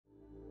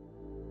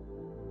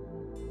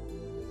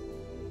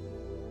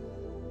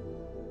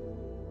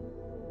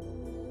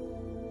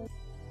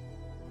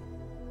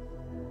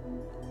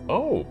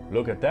Oh,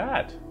 look at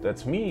that!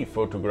 That's me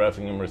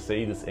photographing a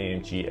Mercedes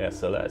AMG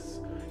SLS.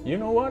 You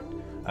know what?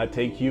 I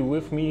take you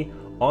with me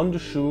on the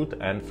shoot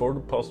and for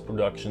the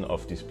post-production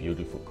of this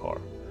beautiful car.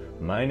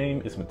 My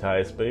name is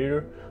Matthias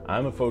Bader.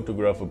 I'm a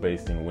photographer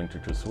based in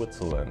Winterthur,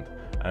 Switzerland.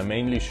 I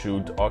mainly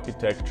shoot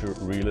architecture,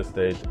 real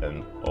estate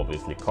and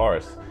obviously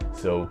cars.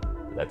 So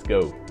let's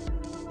go!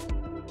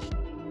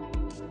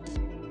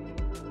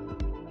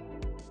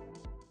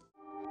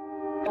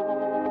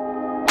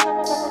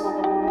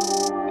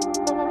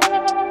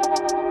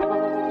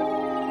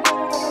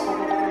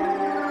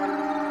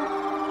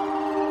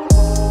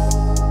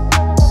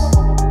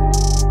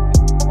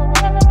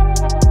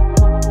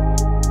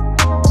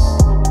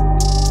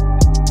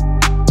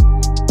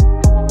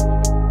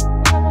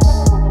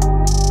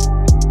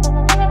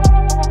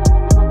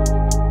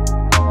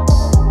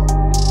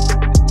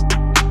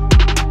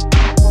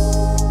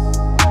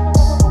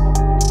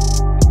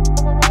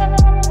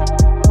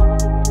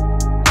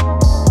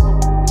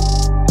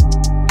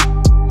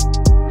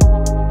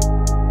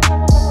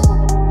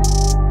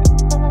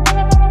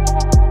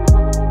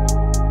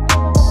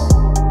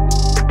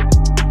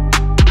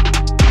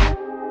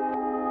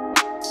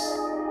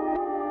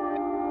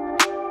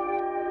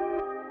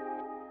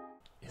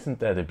 Isn't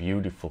that a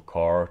beautiful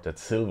car? That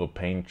silver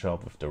paint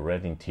job with the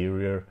red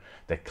interior,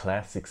 that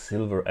classic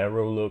silver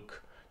arrow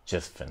look,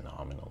 just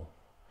phenomenal.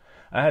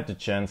 I had the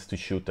chance to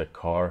shoot that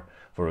car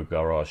for a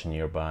garage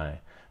nearby,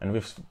 and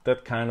with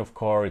that kind of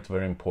car it's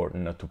very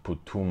important not to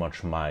put too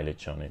much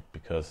mileage on it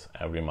because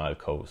every mile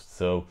costs.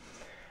 So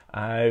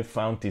I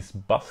found this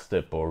bus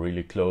depot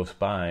really close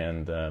by,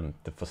 and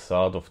the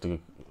facade of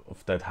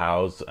that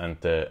house and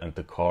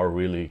the car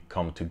really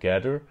come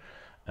together.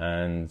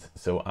 And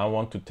so I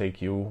want to take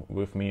you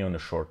with me on a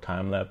short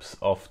time lapse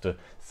of the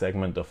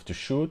segment of the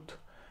shoot,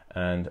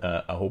 and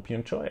I hope you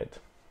enjoy it.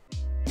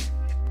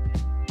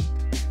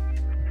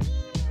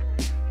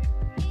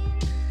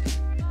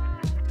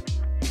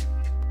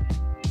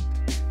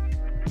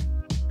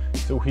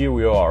 So here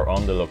we are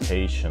on the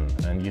location,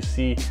 and you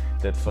see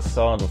that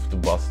facade of the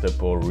bus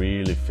depot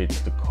really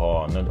fits the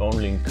car, not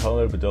only in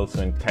color but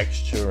also in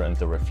texture, and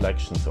the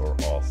reflections are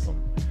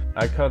awesome.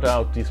 I cut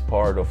out this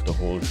part of the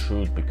whole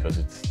shoot because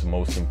it's the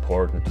most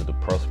important to the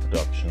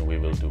post-production we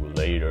will do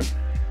later,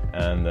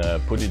 and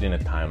put it in a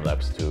time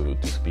lapse to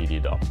speed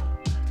it up.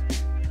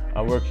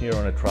 I work here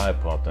on a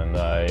tripod, and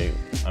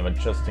I'm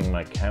adjusting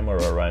my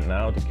camera right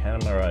now. The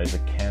camera is a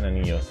Canon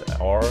EOS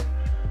R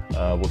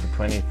with a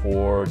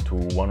 24 to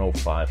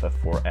 105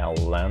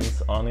 f4L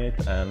lens on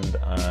it, and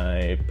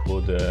I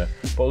put a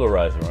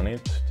polarizer on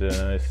it.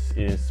 This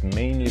is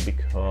mainly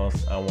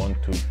because I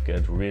want to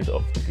get rid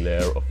of the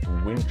glare of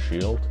the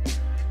windshield,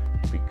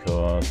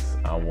 because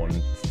I want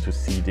to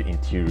see the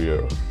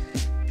interior.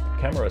 The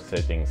camera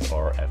settings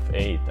are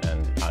f8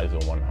 and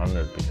ISO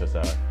 100 because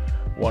I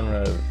want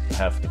to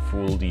have the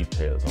full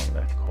details on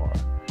that car.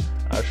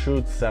 I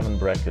shoot 7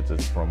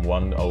 brackets from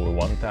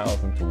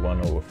 1/1000 to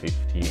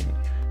 1/15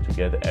 to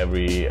get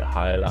every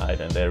highlight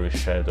and every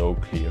shadow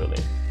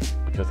clearly,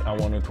 because I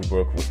wanted to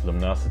work with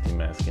luminosity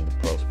mask in the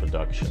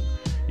post-production.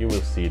 You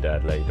will see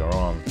that later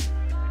on.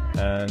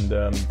 And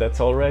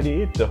that's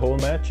already it, the whole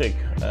magic.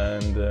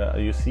 And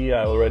you see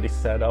I already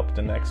set up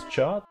the next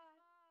shot.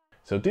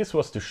 So this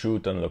was the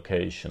shoot on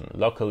location.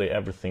 Luckily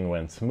everything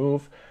went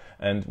smooth,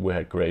 and we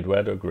had great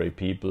weather, great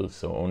people,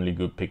 so only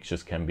good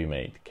pictures can be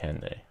made, can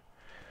they?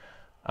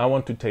 I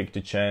want to take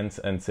the chance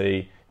and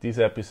say this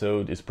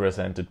episode is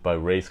presented by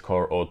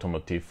RACECAR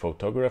Automotive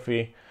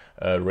Photography.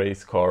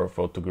 RACECAR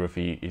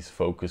Photography is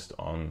focused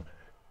on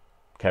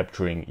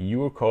capturing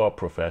your car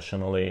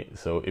professionally,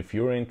 so if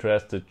you're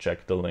interested,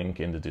 check the link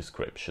in the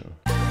description.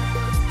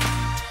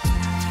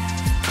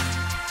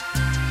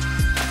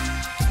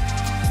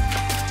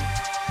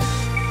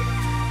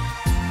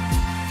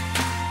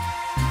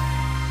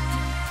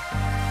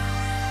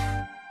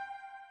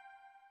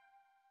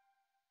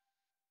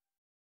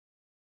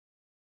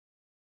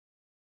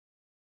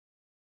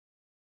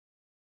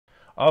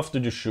 After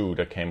the shoot,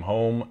 I came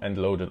home and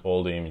loaded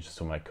all the images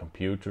to my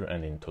computer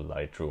and into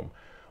Lightroom,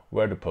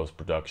 where the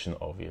post-production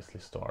obviously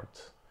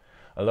starts.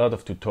 A lot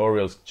of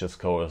tutorials just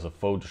go as a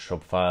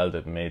Photoshop file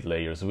that made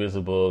layers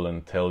visible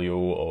and tell you,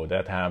 oh,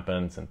 that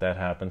happens and that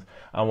happens.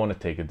 I want to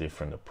take a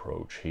different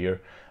approach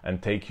here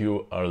and take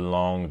you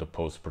along the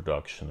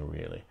post-production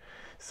really.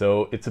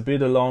 So it's a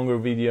bit a longer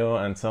video,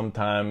 and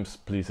sometimes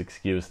please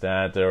excuse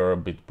that there are a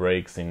bit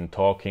breaks in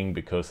talking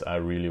because I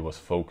really was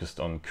focused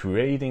on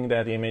creating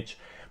that image,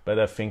 but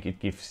I think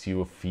it gives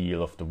you a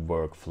feel of the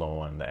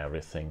workflow and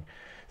everything.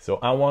 So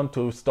I want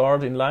to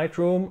start in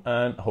Lightroom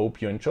and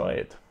hope you enjoy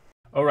it.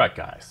 Alright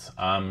guys,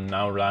 I'm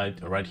now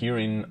right here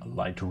in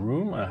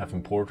Lightroom. I have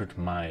imported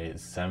my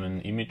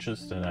 7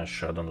 images that I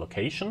shot on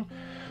location.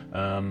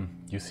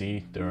 You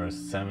see there are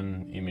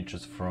 7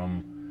 images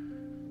from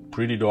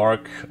pretty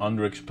dark,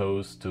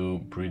 underexposed to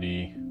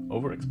pretty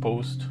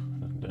overexposed.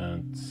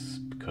 That's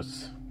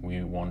because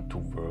we want to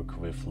work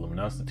with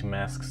luminosity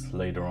masks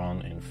later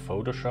on in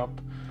Photoshop.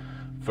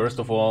 First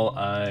of all,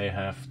 I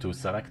have to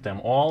select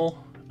them all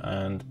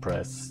and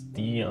press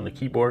D on the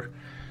keyboard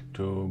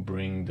to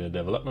bring the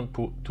development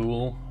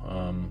tool.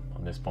 On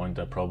this point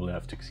I probably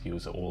have to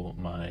excuse all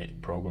my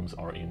programs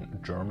are in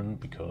German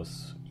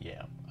because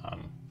yeah,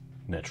 I'm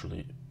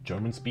naturally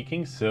German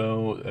speaking,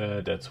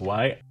 so that's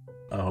why.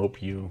 I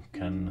hope you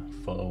can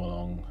follow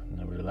along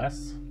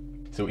nevertheless.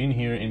 So in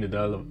here in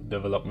the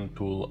development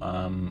tool,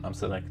 I'm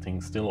selecting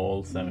still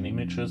all 7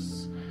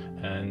 images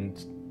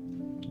and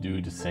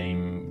do the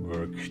same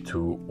work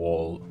to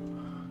all.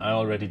 I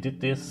already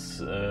did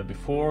this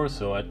before,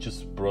 so I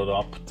just brought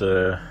up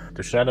the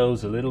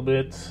shadows a little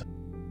bit,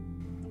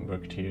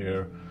 worked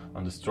here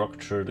on the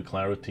structure, the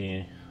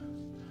clarity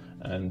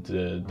and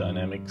the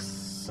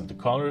dynamics and the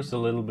colors a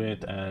little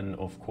bit, and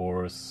of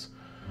course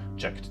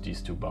checked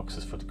these 2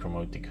 boxes for the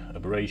chromatic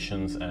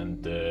aberrations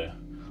and the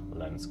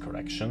lens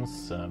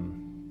corrections.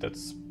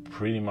 That's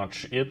pretty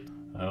much it.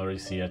 I already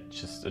see I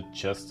just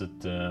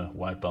adjusted the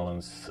white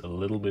balance a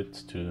little bit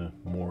to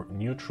more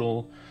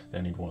neutral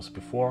than it was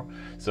before.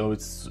 So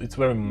it's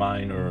very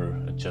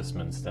minor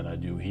adjustments that I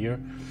do here.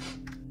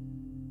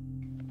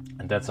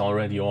 And that's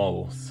already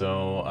all.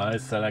 So I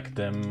select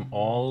them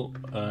all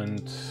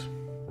and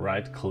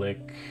right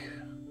click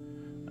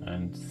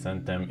and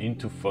send them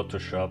into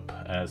Photoshop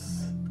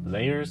as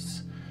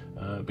layers,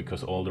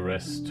 because all the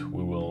rest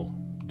we will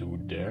do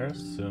there.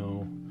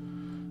 So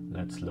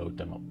let's load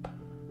them up.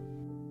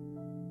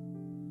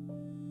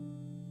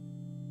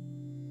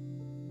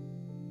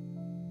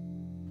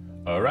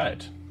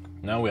 Alright,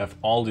 now we have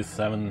all these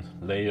 7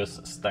 layers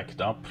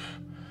stacked up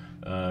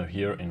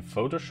here in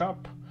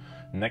Photoshop.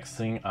 Next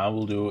thing I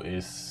will do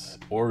is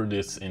order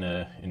this in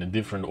a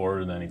different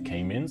order than it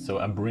came in. So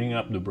I bring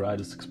up the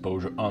brightest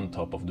exposure on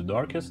top of the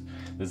darkest,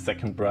 the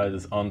second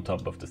brightest on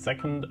top of the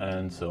second,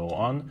 and so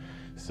on.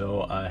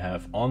 So I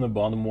have on the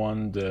bottom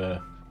one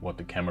what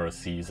the camera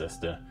sees as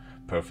the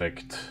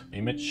perfect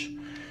image.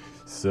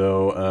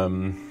 So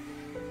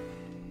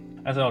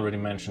as I already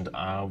mentioned,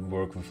 I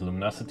work with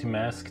luminosity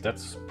mask.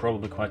 That's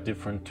probably quite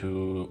different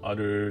to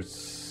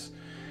others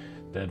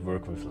that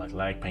work with like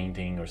light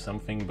painting or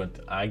something, but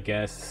I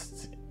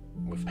guess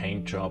with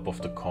paint job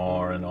of the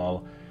car and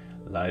all,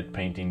 light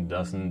painting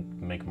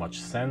doesn't make much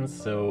sense,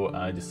 so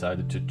I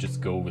decided to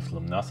just go with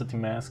luminosity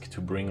mask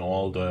to bring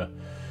all the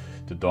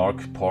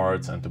dark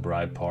parts and the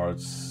bright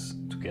parts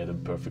to get a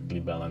perfectly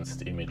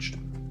balanced image.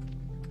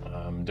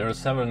 There are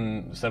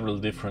several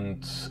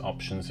different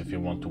options if you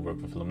want to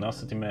work with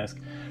luminosity mask.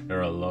 There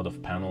are a lot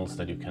of panels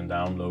that you can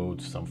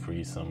download, some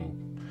free, some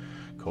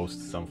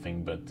cost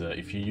something, but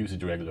if you use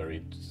it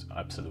regularly, it's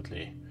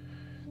absolutely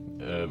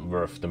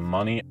worth the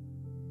money.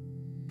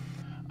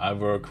 I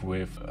work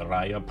with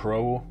RACECAR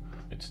Pro.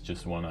 It's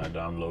just one I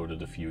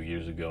downloaded a few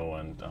years ago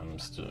and I'm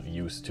still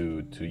used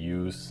to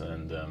use,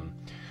 and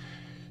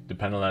the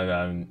panel that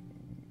I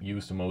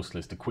use the most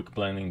is the quick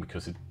blending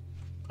because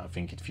I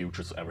think it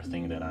features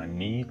everything that I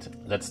need.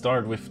 Let's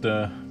start with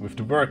the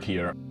work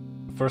here.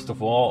 First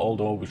of all,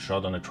 although we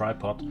shot on a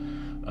tripod,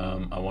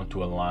 I want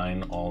to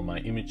align all my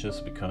images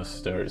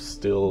because there is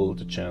still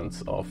the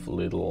chance of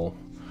little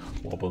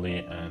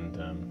wobbly, and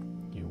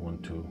you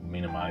want to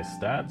minimize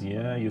that.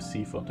 Yeah, you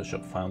see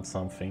Photoshop found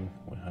something.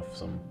 We have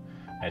some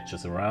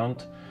edges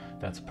around.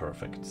 That's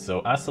perfect.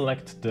 So I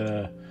select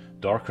the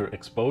darker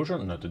exposure,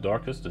 not the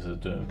darkest, this is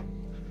the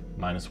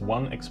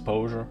 -1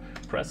 exposure.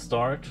 Press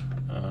start,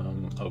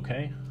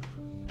 okay,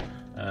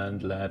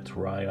 and let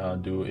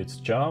Raya do its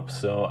job.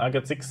 So I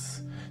got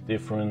 6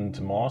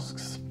 different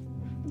masks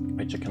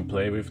which I can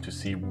play with to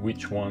see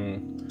which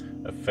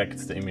one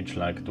affects the image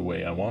like the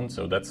way I want.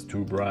 So that's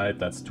too bright,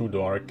 that's too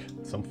dark.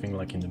 Something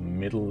like in the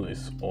middle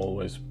is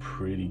always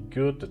pretty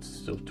good. That's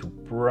still too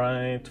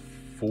bright.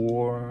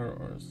 4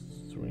 or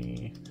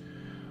 3.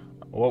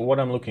 What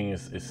I'm looking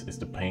is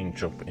the paint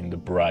job in the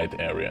bright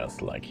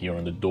areas, like here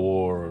on the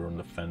door or on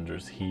the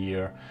fenders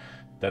here.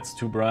 That's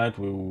too bright,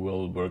 we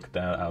will work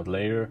that out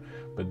later,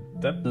 but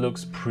that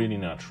looks pretty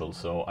natural.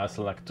 So I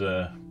select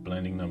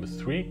blending number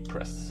 3,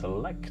 press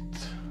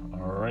select.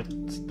 Alright,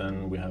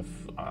 then we have,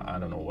 I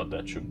don't know what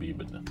that should be,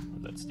 but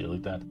let's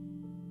delete that.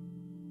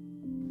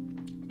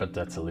 But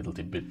that's a little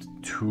bit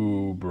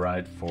too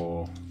bright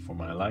for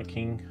my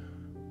liking.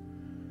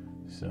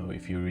 So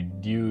if you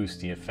reduce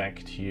the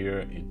effect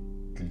here, it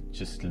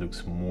just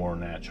looks more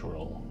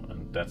natural,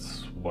 and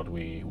that's what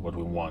we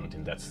want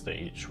in that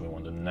stage. We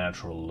want a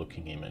natural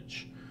looking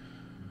image.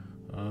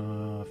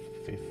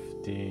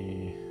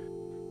 50,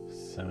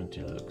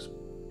 70 looks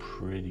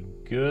pretty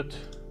good.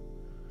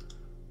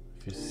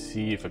 If you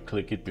see, if I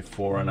click it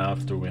before and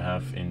after, we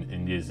have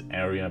in this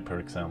area, for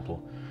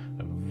example,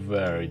 a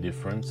very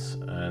difference,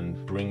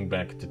 and bring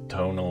back the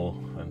tonal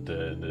and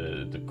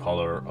the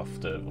color of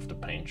the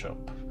paint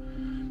job.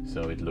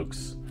 So it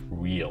looks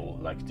real,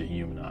 like the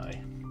human eye.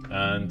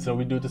 And so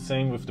we do the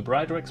same with the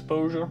brighter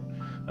exposure.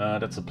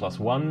 That's a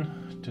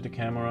 +1 to the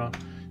camera.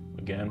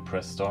 Again,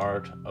 press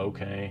start,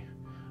 okay,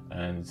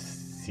 and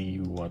see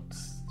what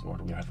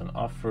we have on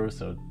offer.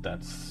 So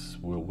that's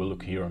we'll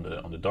look here on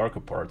the darker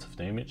parts of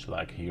the image,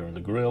 like here on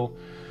the grill.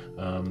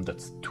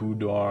 That's too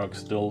dark,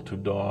 still too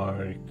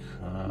dark.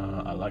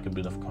 I like a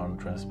bit of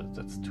contrast, but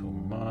that's too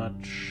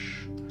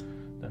much.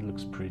 Then that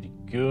looks pretty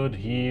good.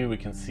 Here we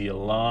can see a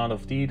lot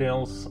of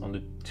details on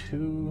the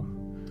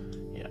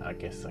 2. Yeah, I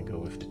guess I go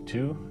with the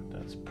 2.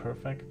 That's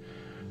perfect.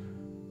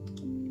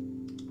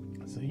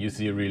 So you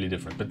see a really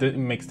different, but it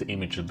makes the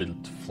image a bit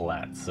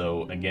flat.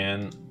 So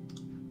again,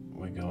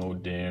 we go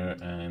there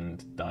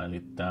and dial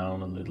it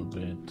down a little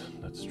bit.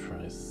 Let's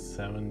try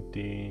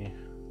 70,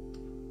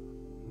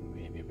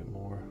 maybe a bit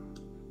more.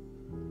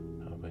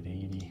 How about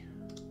 80?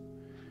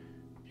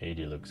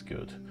 80 looks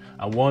good.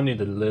 I want it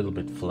a little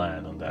bit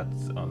flat on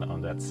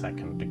that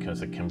second,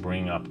 because I can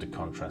bring up the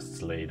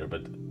contrasts later,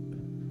 but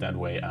that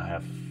way I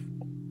have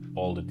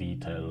all the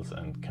details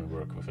and can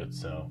work with it.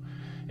 So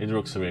it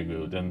looks really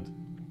good. And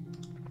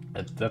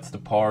that's the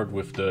part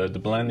with the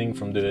blending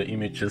from the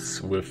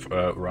images with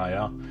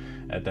Raya.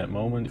 At that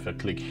moment, if I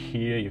click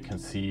here, you can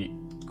see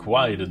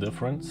quite a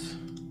difference,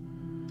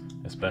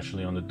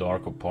 especially on the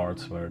darker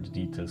parts where the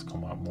details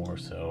come out more.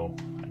 So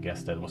I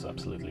guess that was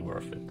absolutely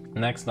worth it.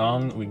 Next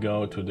on, we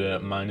go to the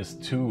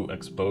 -2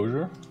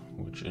 exposure,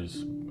 which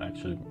is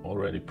actually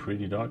already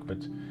pretty dark,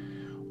 but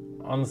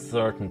on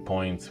certain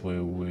points we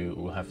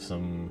will have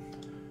some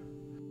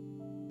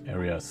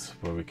areas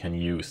where we can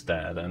use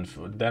that. And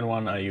for that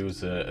one, I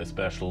use a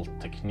special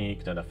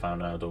technique that I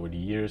found out over the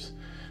years.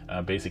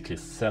 Basically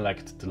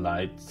select the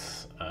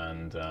lights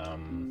and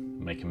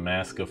make a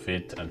mask of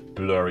it and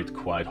blur it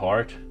quite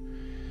hard.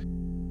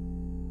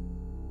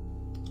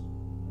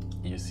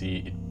 You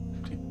see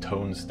it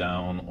tones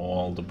down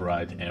all the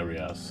bright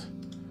areas.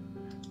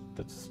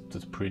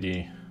 That's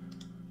pretty,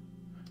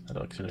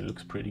 that actually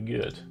looks pretty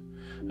good.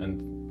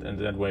 And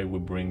that way we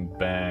bring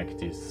back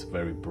these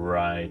very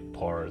bright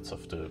parts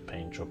of the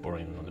paint job or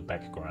in on the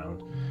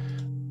background.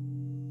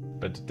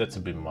 But that's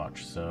a bit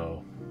much,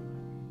 so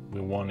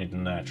we want it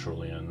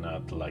naturally and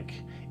not like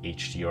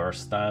HDR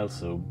style.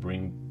 So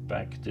bring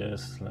back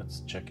this,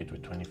 let's check it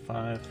with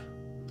 25.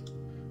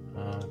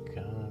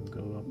 Gonna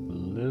go up a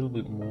little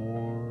bit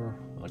more,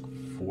 like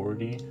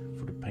 40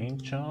 for the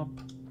paint job.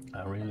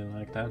 I really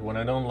like that. What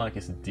I don't like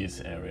is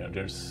this area.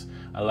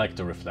 I like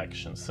the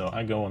reflection. So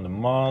I go on the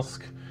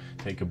mask,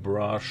 take a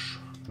brush,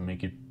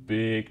 make it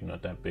big,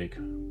 not that big,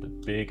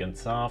 but big and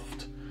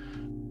soft.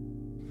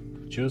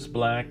 Choose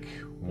black,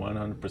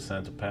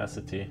 100%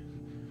 opacity,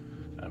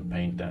 and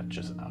paint that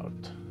just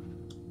out.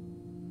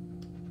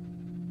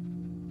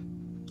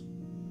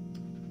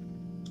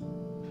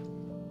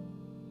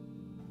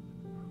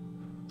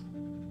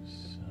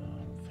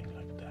 Something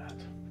like that.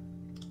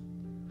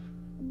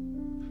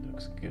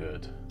 Looks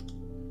good.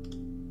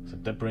 So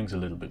that brings a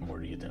little bit more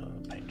detail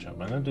in the paint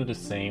job. And I'll do the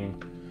same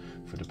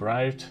for the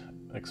bright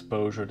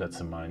exposure. That's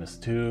a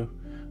 -2,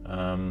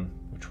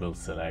 which will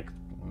select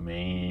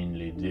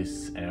mainly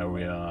this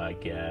area, I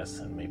guess,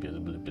 and maybe a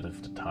little bit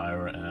of the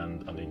tire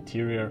and on the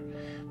interior.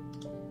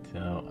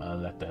 So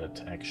I'll let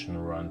that action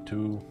run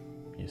too.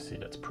 You see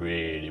that's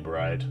pretty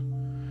bright.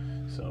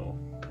 So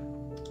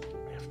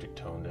we have to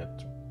tone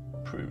that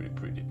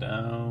pretty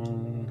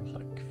down,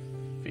 like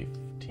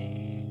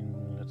 15.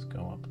 Let's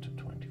go up to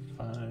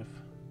 25.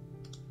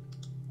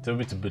 So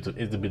it's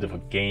a bit of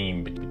a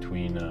game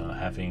between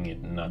having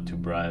it not too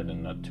bright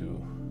and not too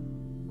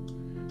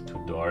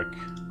dark.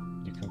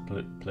 You can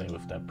play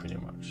with that pretty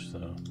much. So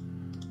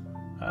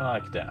I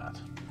like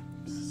that.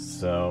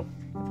 So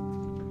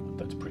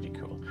that's pretty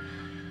cool.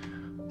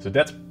 So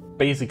that's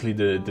basically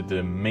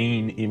the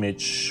main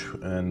image,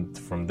 and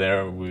from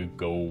there we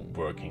go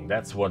working.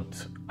 That's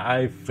what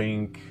I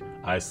think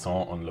I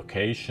saw on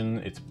location.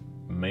 It's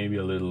maybe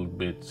a little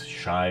bit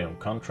shy on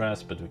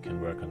contrast, but we can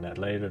work on that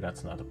later.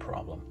 That's not a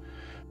problem.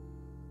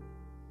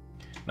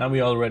 Now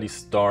we already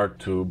start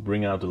to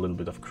bring out a little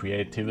bit of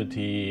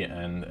creativity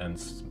and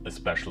a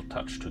special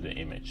touch to the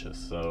images.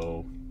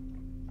 So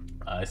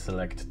I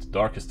select the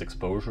darkest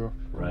exposure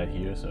right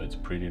here, so it's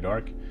pretty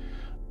dark.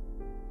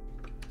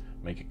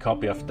 Make a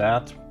copy of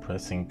that,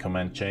 pressing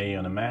Command-J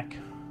on a Mac.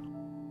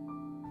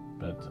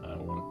 But I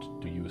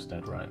want to use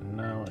that right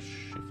now. I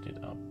shift it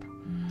up.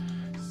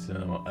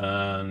 So,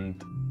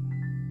 and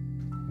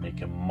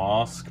make a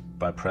mask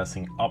by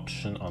pressing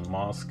Option on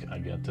mask. I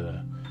get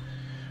a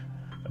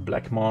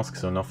black mask,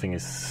 so nothing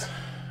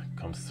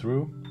comes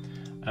through.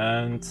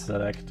 And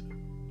select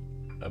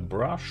a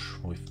brush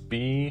with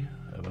B,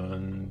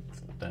 and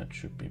that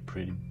should be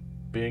pretty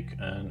big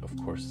and of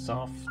course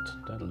soft.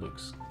 That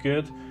looks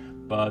good,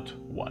 but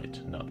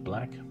white, not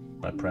black.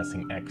 By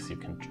pressing X you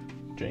can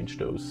change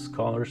those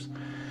colors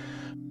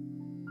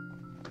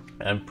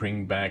and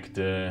bring back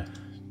the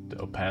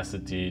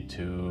opacity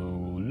to,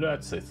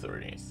 let's say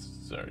 30.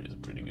 30 is a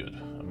pretty good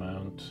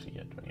amount.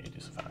 Yeah, 28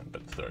 is fine,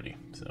 but 30.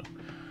 So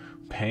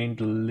paint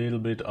a little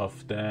bit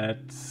of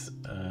that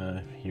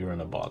here on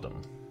the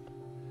bottom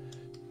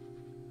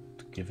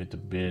to give it a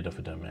bit of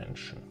a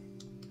dimension.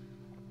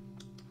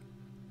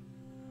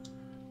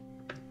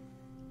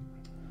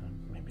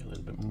 Maybe a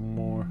little bit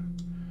more.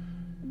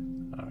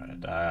 All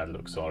right, that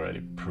looks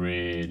already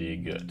pretty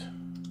good.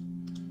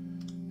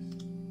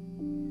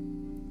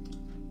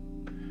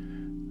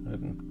 A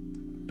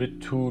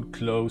bit too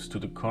close to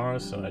the car,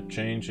 so I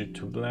change it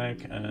to black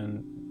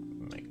and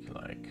make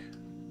like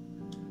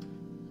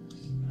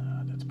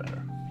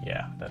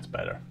that's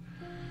better.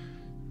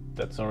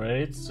 That's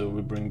alright, so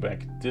we bring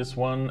back this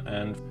one,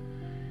 and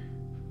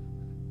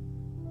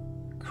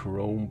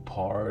chrome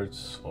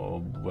parts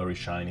or very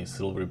shiny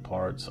silvery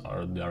parts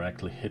are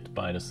directly hit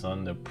by the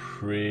sun. They're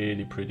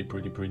pretty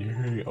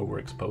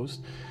overexposed.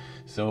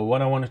 So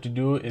what I wanted to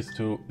do is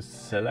to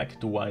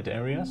select the white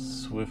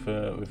areas with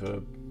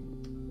a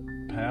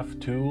path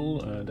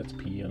tool, that's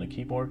P on the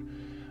keyboard,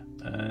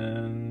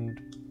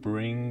 and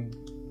bring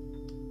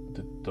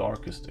the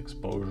darkest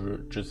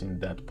exposure just in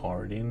that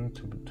part in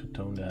to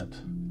tone that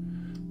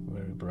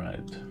very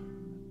bright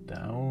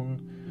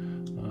down.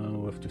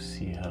 We have to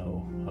see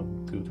how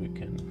good we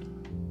can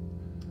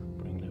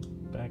bring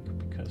that back,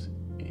 because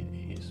it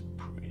is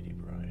pretty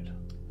bright.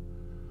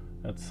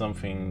 That's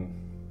something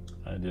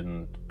I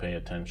didn't pay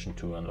attention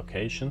to on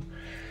location.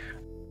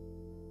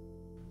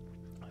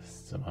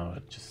 Somehow I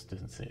just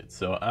didn't see it.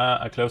 So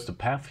I close the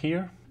path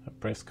here. I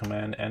press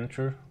Command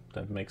Enter.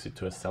 That makes it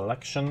to a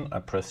selection. I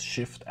press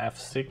Shift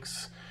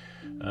F6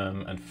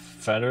 and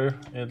feather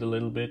it a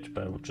little bit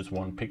by just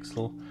 1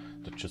 pixel.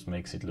 That just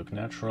makes it look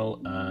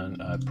natural.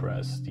 And I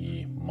press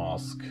the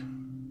mask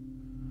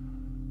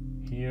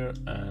here,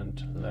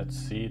 and let's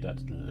see,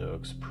 that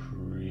looks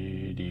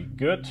pretty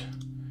good.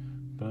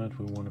 But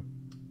we want to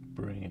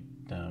bring it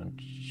down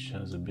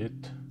just a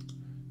bit,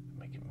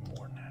 make it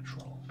more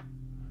natural.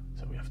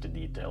 So we have the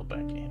detail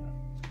back in.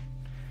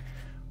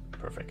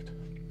 Perfect.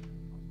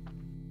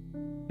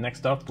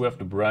 Next up, we have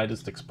the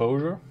brightest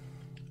exposure,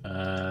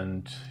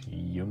 and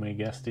you may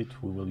guess it,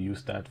 we will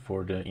use that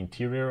for the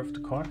interior of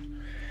the car,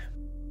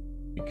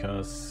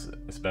 because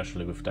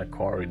especially with that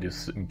car it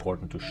is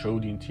important to show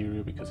the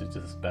interior, because it's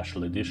a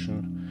special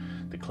edition,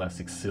 the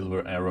classic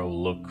silver arrow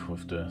look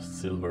with the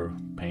silver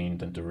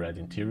paint and the red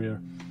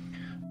interior.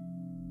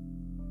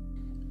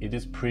 It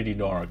is pretty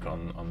dark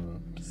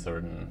on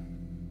certain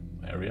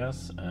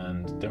areas,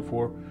 and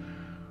therefore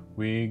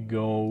we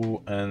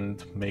go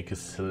and make a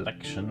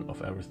selection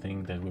of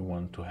everything that we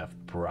want to have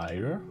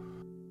brighter.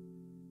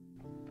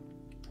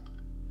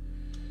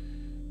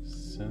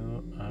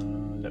 So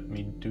let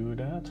me do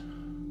that.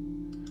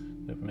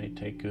 That may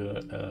take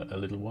a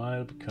little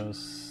while,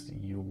 because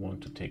you want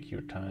to take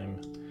your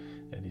time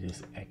that it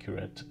is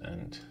accurate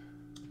and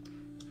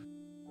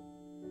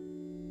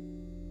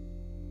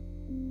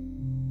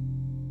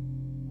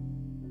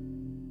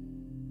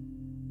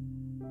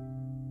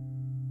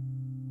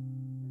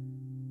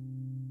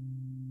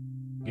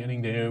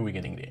we're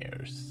getting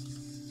there.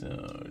 So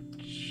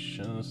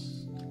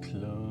just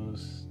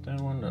close that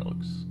one, that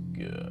looks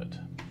good.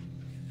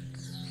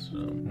 So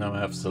now I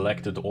have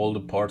selected all the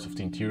parts of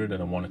the interior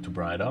that I wanted to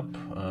brighten up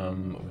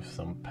with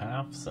some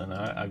paths, and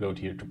I go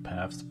here to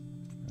paths,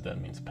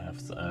 that means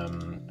paths,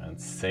 and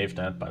save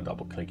that by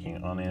double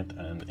clicking on it,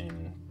 and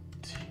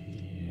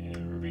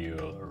interior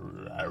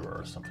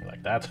or something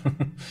like that.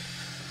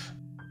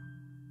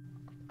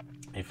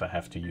 If I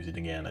have to use it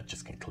again, I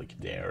just can click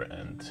there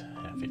and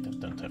have it. I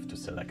don't have to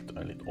select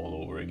it all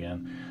over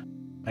again.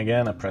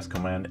 Again, I press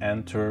Command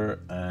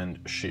Enter and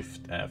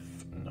Shift F,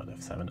 not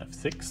F7,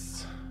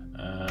 F6.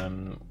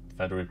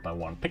 Feather it by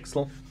 1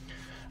 pixel.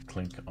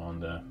 Click on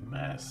the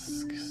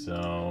mask.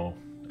 So,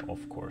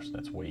 of course,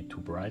 that's way too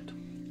bright.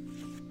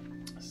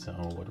 So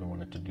what we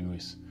wanted to do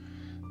is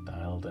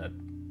dial that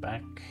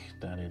back,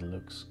 that it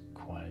looks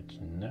quite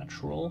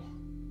natural.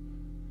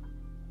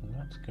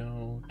 Let's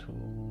go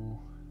to,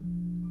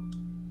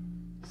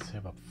 say,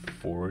 about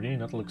 40.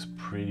 That looks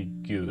pretty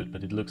good,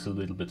 but it looks a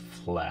little bit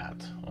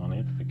flat on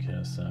it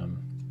because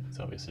it's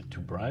obviously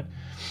too bright.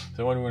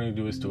 So what we want to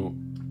do is to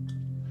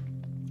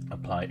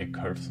apply a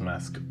curves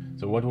mask.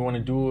 So what we want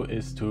to do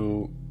is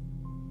to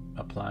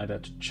apply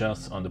that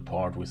just on the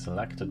part we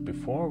selected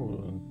before.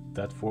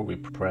 Therefore we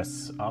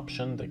press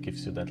Option, that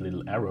gives you that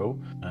little arrow,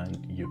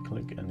 and you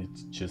click, and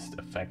it's just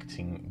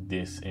affecting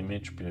this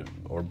image,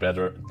 or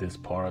better, this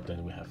part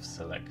that we have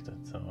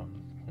selected. So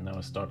now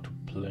I start to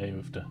play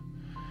with the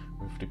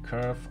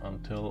curve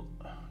until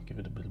give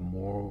it a bit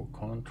more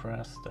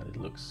contrast, that it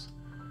looks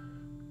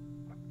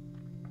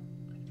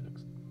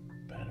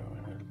better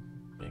when I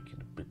make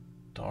it a bit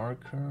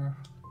darker.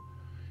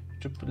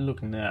 It should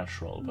look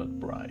natural but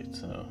bright,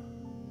 so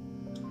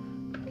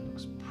that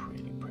looks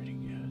pretty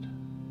good.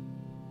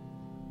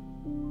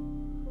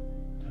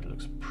 That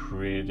looks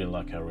pretty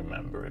like I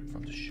remember it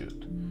from the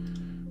shoot.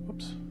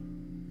 Whoops.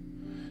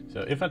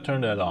 So if I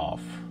turn that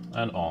off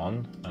and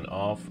on and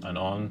off and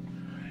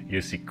on,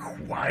 you see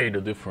quite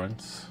a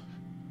difference.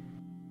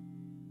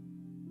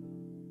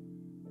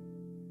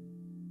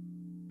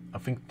 I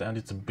think that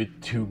it's a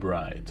bit too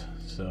bright,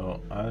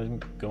 so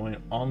I'm going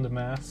on the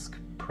mask,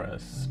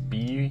 press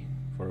B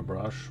for a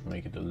brush,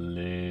 make it a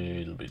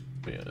little bit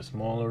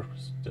smaller,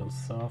 still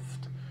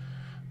soft,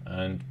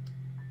 and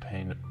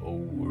paint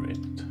over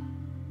it.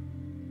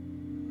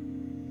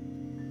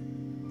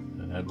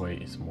 And that way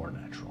it's more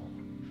natural.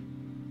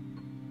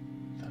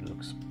 That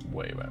looks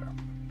way better.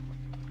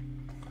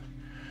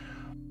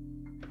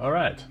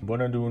 Alright,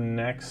 what I do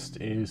next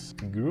is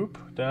group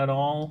that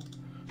all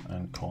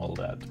and call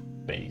that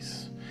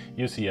base.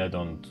 You see I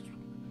don't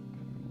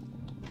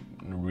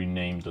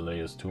rename the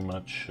layers too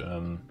much.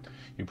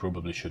 You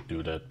probably should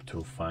do that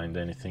to find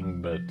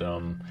anything, but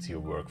it's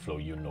your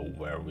workflow, you know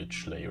where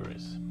which layer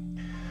is.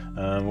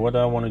 What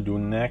I want to do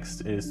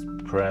next is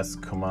press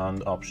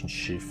Command Option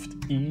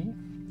Shift E,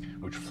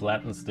 which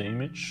flattens the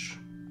image,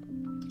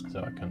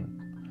 so I can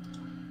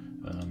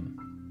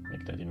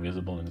make that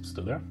invisible and it's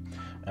still there,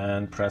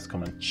 and press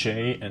Command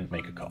J and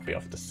make a copy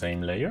of the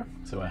same layer,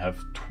 so I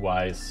have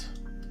twice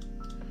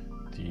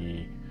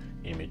the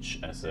image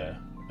as a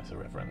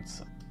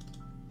reference.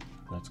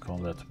 Let's call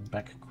that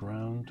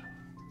background,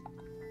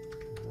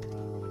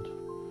 and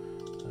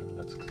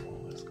let's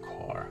call this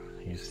car.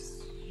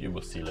 You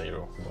will see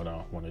later what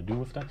I want to do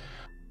with that.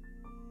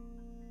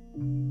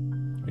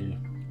 We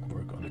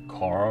work on the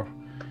car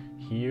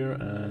here,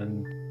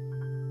 and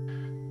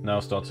now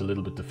starts a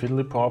little bit the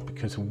fiddly part,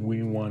 because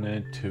we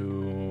wanted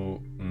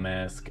to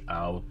mask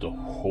out the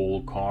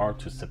whole car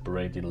to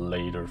separate it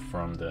later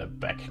from the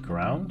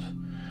background,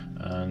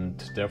 and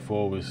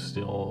therefore we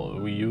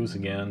use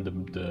again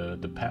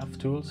the path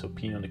tool, so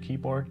P on the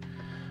keyboard,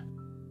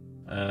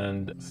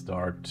 and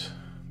start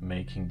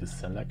making the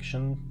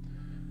selection.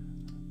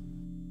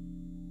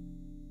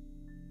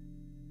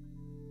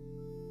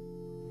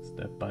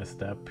 Step by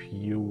step.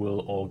 You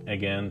will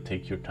again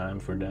take your time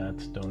for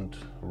that, don't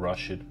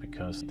rush it,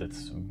 because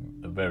that's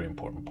a very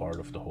important part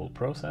of the whole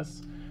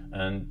process,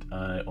 and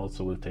I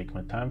also will take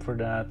my time for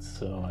that,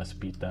 so I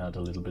speed that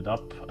a little bit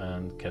up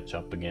and catch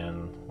up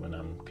again when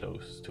I'm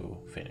close to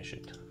finish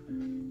it.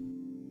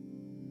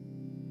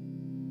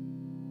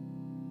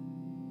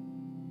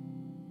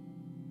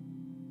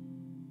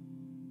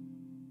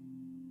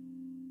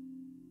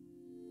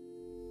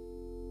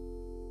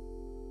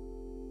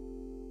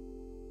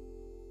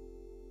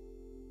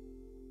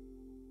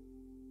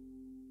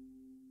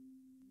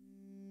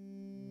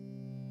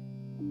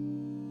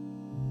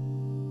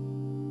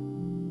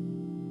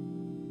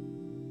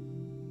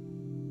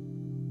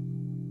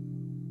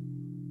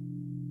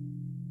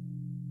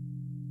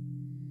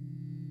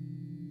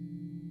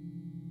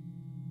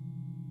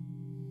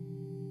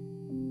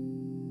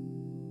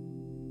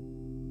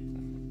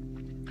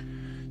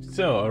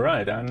 So,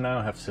 alright, I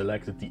now have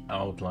selected the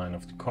outline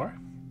of the car.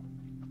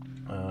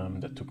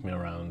 That took me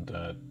around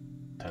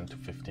 10 to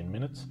 15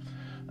 minutes,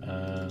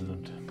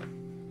 and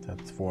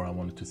that's where I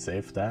wanted to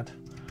save that.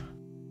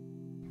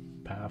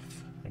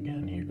 Path,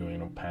 again, here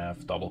going on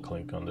path, double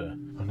click on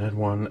that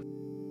one.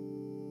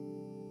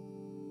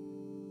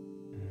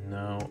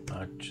 Now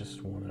I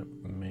just want to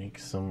make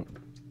some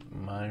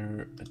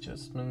minor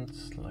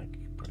adjustments, like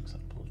for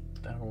example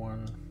that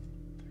one.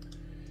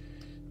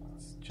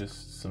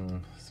 Just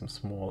some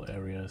small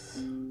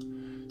areas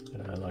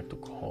that I like to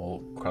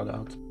call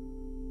cutouts.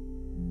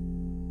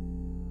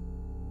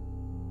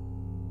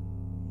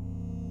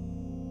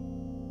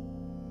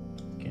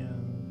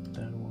 Again,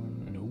 that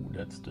one. No,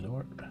 that's the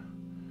door.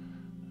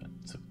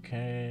 That's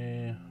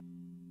okay.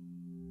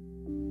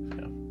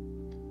 Yeah.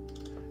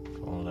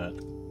 Call that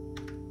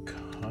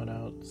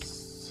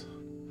cutouts.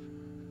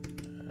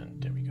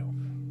 And there we go.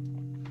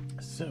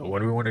 So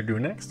what we want to do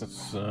next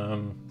is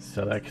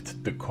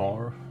select the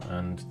car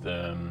and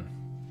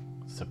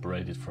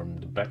separate it from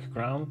the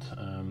background.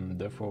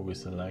 Therefore we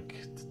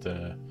select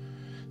the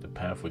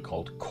path we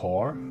called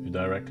car. We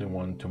directly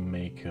want to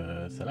make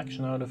a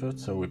selection out of it,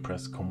 so we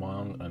press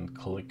Command and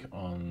click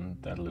on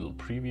that little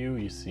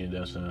preview. You see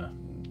there's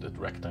that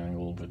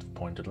rectangle with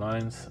pointed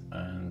lines,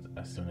 and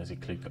as soon as you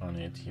click on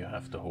it you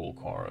have the whole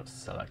car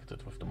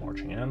selected with the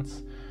marching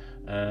ends.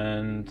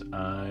 And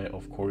I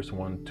of course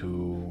want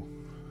to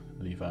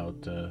leave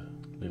out the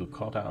little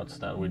cutouts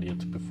that we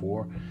did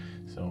before,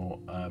 so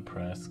I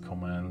press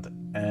Command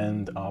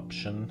and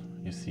Option.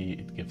 You see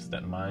it gives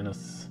that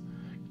minus,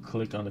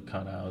 click on the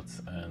cutouts,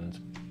 and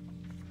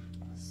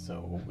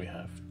so we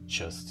have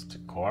just the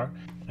car.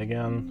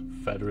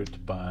 Again, feather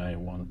it by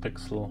 1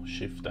 pixel,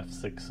 Shift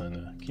F6 on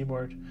the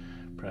keyboard,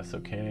 press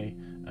OK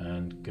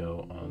and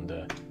go on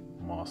the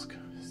mask.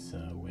 So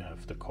we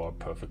have the car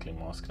perfectly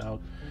masked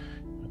out,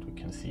 what we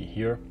can see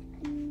here.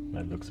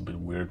 That looks a bit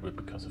weird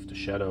because of the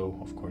shadow,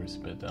 of course,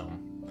 but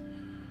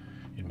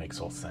it makes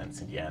all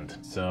sense in the end.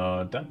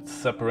 So that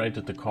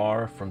separated the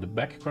car from the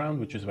background,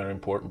 which is very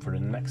important for the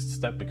next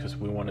step, because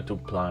we wanted to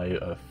apply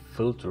a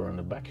filter on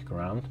the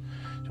background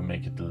to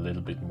make it a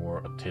little bit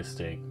more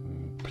artistic,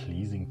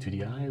 pleasing to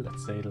the eye,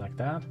 let's say it like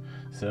that.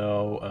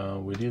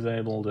 So we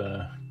disable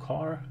the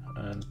car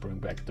and bring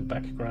back the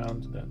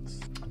background.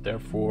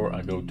 Therefore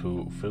I go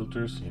to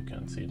filters, you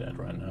can see that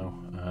right now,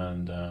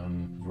 and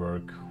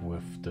work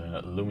with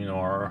the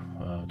Luminar,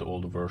 the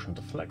older version,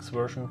 the Flex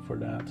version for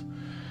that,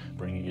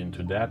 bringing it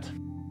into that.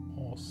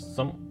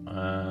 Awesome.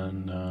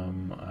 And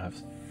I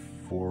have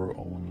 4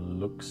 own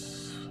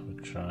looks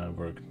which I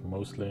worked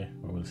mostly.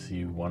 We will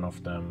see one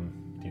of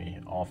them,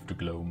 the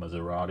Afterglow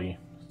Maserati.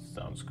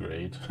 Sounds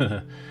great.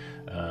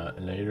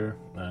 Later,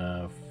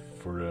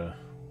 for the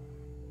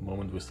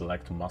moment we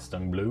select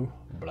Mustang Blue,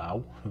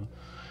 Blau,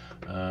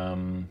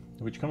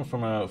 which comes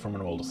from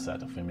an older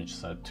set of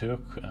images I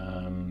took,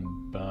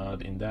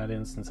 but in that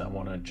instance I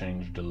want to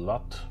change the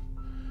LUT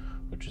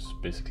which is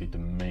basically the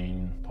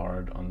main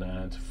part on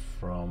that,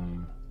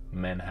 from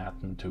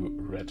Manhattan to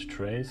Red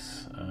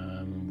Trace,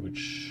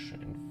 which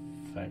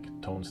in fact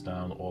tones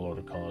down all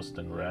other colors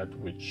than red,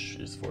 which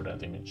is for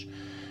that image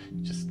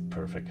just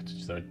perfect.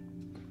 So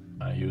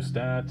I use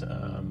that.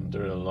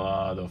 There are a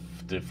lot of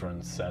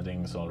different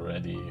settings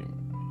already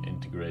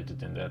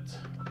integrated in that,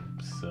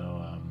 so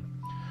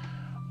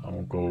I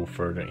won't go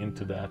further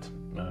into that.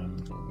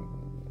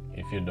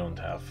 If you don't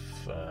have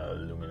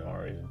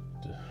Luminary,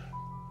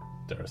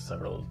 there are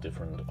several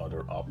different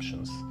other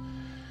options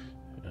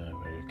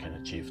where you can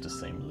achieve the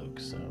same look,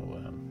 so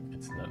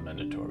it's not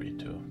mandatory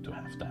to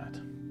have that.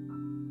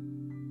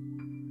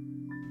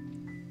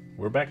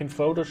 We're back in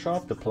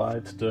Photoshop,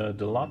 applied the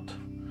LUT.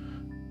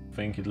 I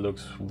think it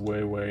looks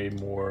way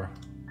more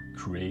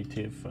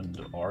creative and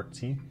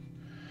artsy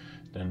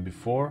than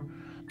before.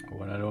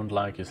 What I don't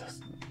like is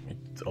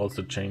it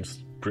also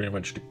changed pretty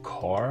much the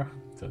car,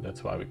 so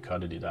that's why we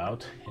cut it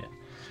out. Yeah.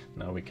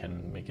 Now we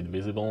can make it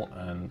visible,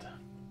 and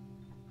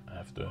I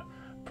have the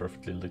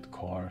perfectly lit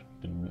car,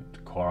 the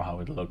car how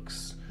it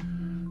looks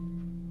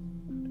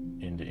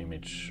in the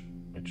image,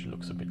 which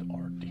looks a bit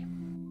arty.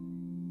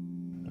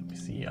 Let me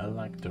see, I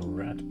like the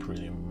red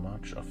pretty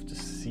much of the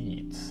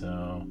seat,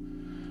 so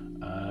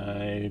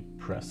I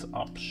press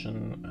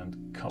Option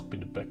and copy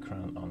the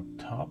background on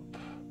top,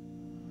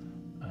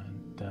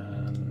 and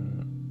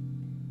then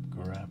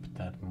grab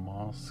that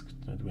mask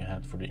that we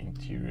had for the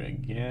interior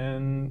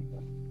again,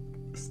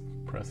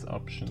 press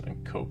Option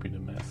and copy the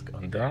mask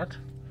on that,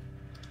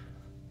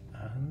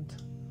 and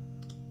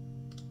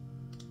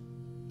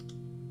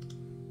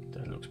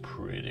that looks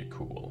pretty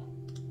cool.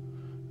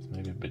 It's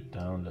maybe a bit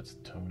down, let's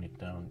tone it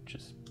down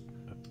just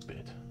a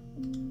bit.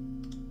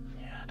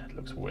 Yeah, that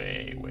looks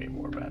way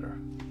more better.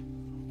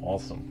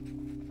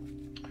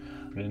 Awesome.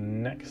 The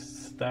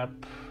next step,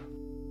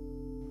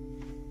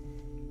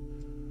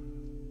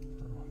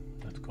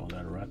 let's call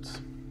that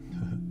rats.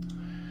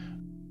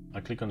 I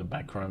click on the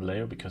background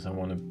layer because I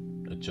want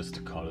to adjust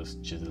the colors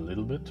just a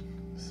little bit.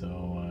 So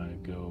I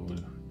go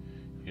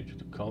here to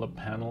the color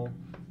panel,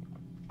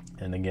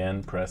 and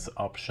again press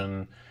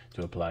Option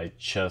to apply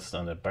just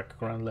on the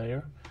background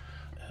layer.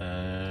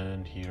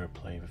 And here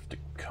play with the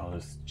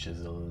colors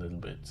just a little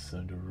bit.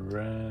 So the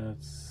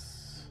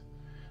reds,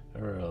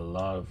 there are a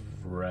lot of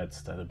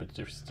reds that are a bit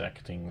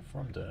distracting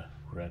from the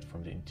red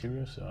from the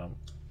interior, so I'll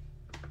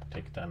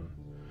take them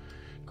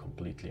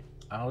completely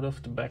out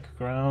of the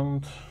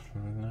background.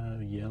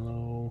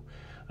 Yellow,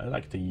 I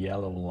like the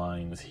yellow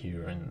lines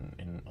here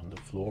on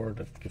the floor.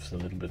 That gives a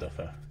little bit of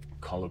a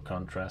color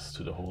contrast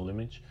to the whole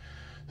image.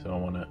 So I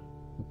want to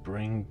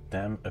bring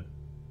them a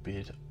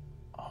bit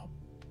up.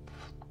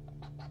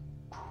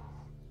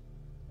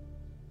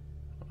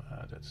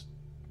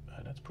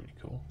 That's pretty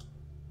cool,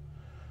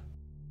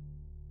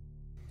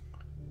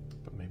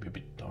 but maybe a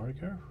bit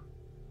darker.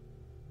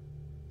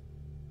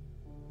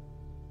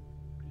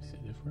 You see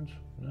the difference?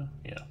 No?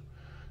 Yeah,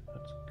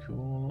 that's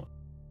cool.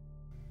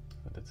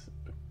 That's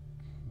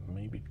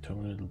maybe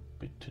tone a little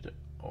bit to the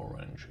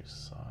orangey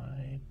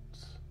side.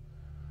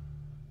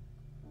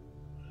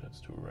 Let's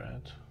do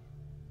red.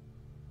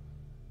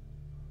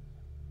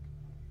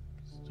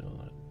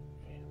 Still at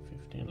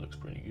 15, looks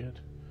pretty good.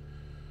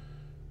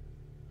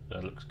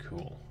 That looks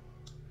cool.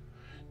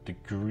 The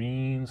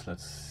greens,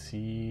 let's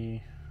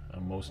see. I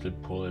mostly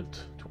pull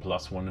it to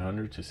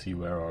 +100 to see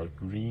where our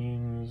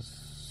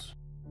greens.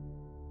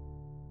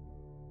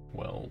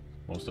 Well,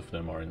 most of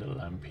them are in the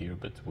lamp here,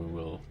 but we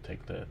will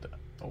take that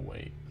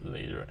away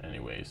later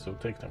anyway. So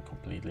take them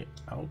completely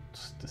out.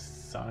 The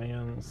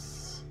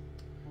cyans.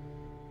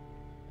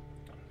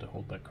 The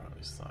whole background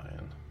is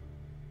cyan.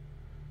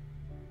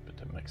 But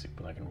that makes it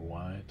black and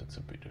white. That's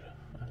a bit,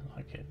 I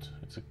like it.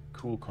 It's a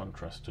cool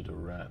contrast to the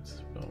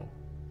reds. So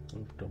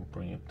we don't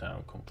bring it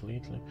down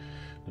completely.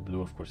 The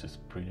blue, of course, is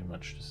pretty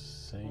much the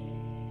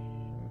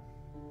same.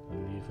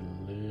 Leave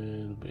a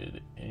little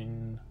bit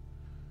in.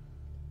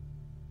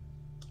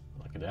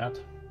 Like that.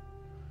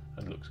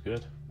 That looks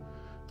good.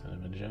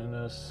 And the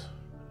magentas,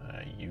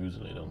 I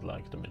usually don't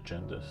like the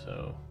magenta,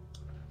 so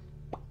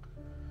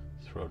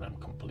throw them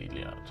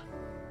completely out.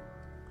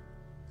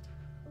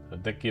 So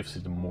that gives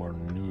it a more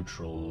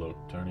neutral look.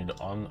 Turn it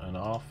on and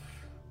off.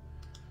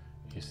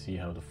 You see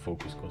how the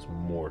focus goes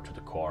more to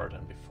the car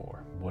than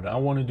before. What I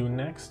want to do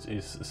next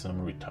is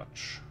some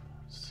retouch.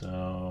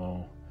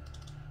 So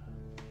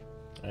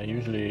I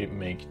usually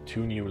make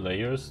 2 new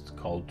layers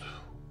called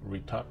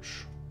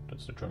retouch.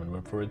 That's the German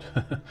word for it.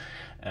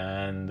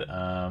 And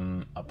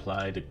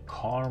apply the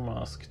car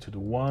mask to the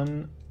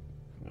one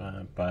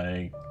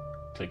by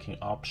clicking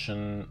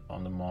Option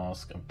on the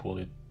mask and pull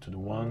it to the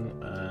one,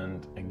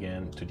 and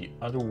again to the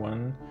other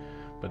one,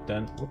 but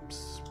then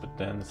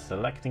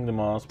selecting the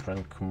mask, press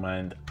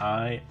Command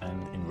I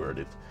and invert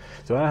it.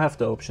 So I have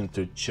the option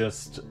to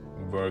just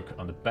work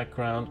on the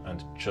background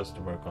and just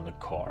work on the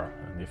car,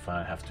 and if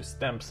I have to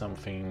stamp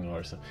something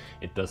or so,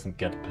 it doesn't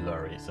get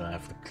blurry, so I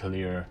have the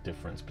clear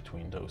difference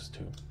between those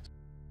two.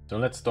 So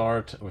let's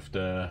start with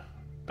the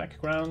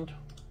background.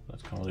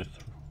 Let's call it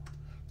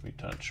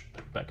retouch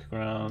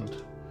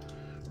background,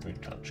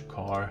 retouch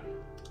car.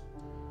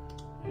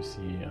 You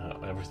see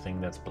everything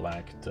that's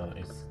black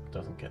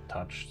doesn't get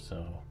touched,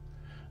 so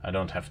I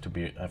don't have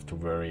to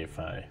worry if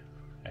I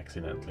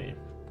accidentally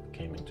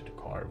came into the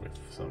car with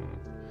some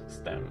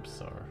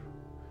stamps. Or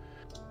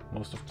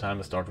most of the time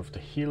I start with the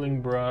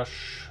healing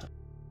brush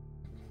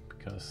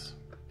because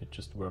it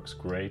just works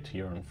great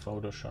here on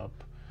Photoshop.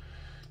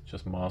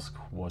 Just mask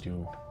what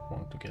you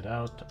want to get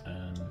out,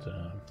 and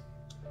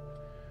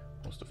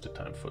most of the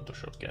time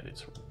Photoshop get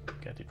it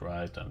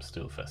right. I'm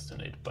still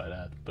fascinated by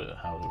that, but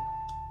how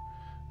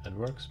that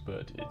works,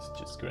 but it's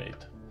just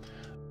great.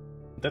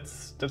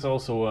 That's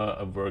also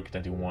a work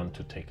that you want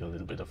to take a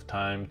little bit of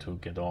time to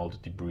get all the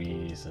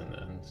debris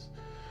and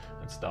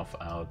stuff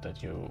out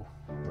that you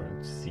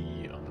won't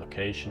see on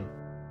location.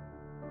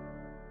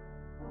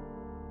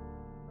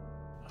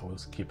 I will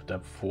skip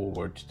that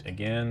forward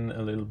again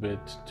a little bit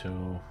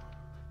to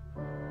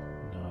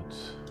not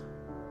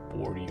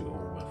bore you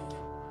with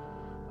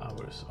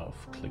hours of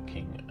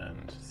clicking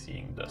and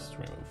seeing dust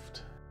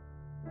removed.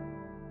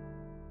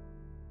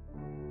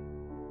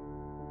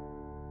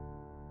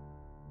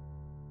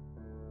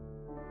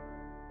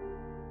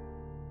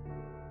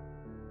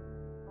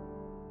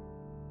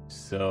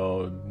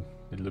 So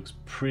it looks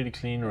pretty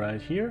clean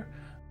right here.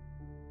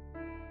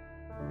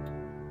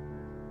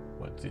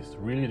 What is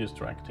really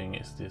distracting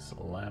is this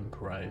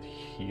lamp right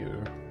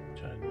here,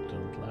 which I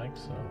don't like,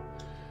 so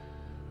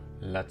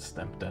let's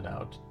stamp that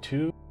out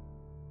too.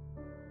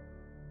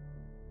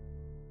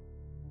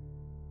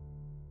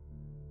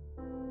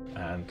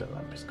 And the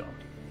lamp is gone.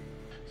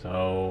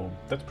 So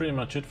that's pretty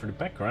much it for the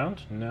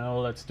background. Now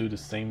let's do the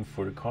same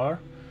for the car.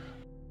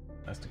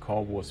 As the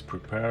car was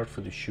prepared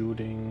for the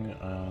shooting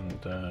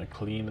and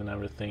cleaned and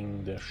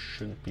everything, there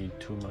shouldn't be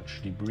too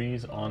much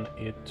debris on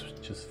it,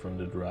 just from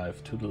the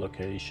drive to the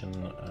location,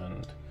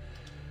 and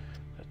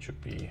that should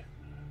be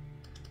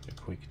a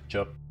quick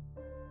job.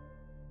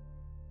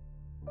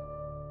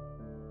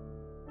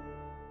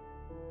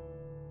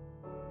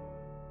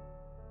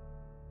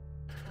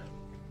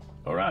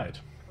 Alright,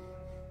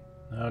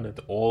 now that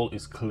all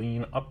is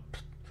clean up,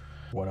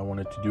 what I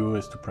wanted to do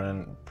is to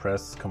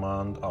press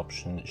Command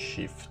Option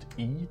Shift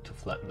E to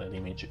flatten that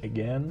image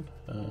again.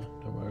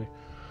 Don't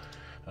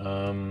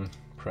worry.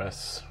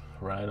 Press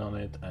right on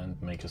it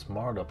and make a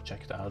smart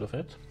object out of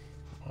it.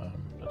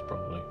 That's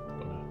probably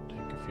gonna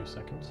take a few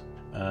seconds.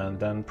 And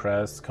then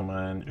press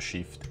Command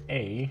Shift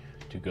A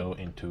to go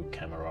into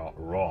Camera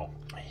Raw.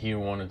 Here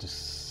I wanted to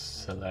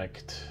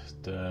select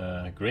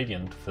the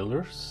gradient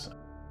fillers,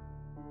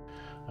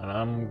 and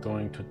I'm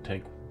going to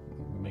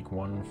make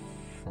one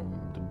from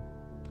the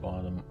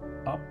bottom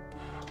up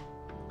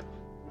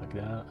like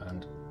that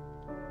and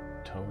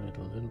tone it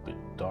a little bit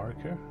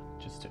darker,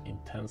 just to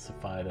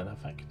intensify that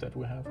effect that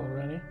we have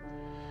already.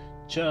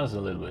 Just a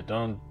little bit,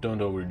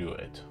 don't overdo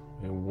it.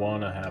 We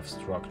want to have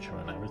structure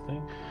and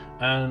everything.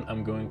 And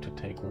I'm going to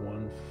take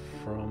one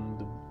from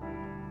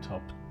the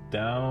top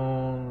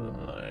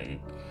down,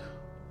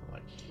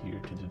 like here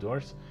to the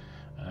doors,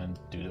 and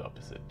do the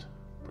opposite.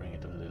 Bring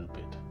it a little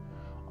bit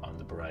on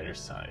the brighter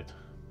side.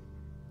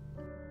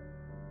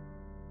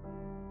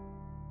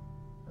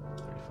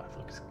 35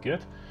 looks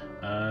good,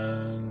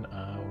 and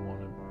I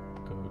want to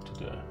go to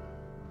the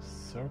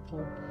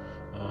circle,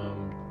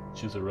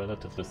 choose a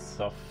relatively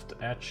soft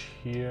edge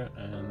here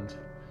and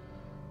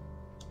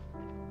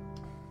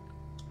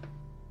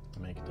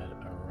make that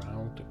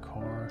around the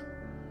car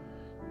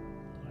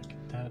like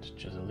that,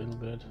 just a little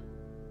bit.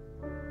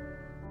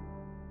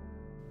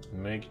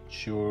 Make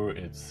sure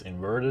it's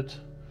inverted,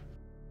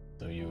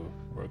 so you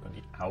work on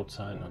the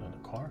outside, not on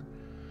the car,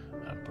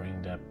 and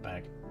bring that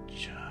back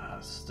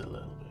just a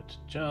little bit.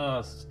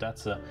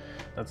 That's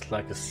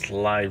like a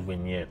slide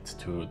vignette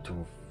to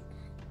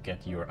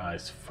get your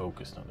eyes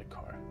focused on the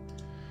car.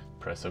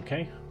 Press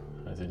OK.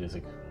 As it is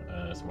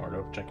a smart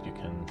object, you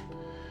can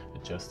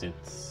adjust it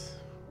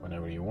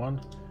whenever you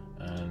want,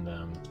 and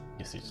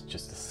you see it's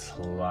just a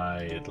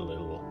slight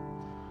little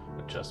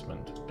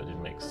adjustment, but it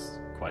makes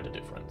quite a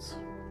difference.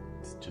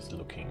 It's just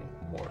looking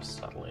more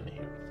subtle in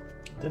here.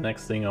 The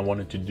next thing I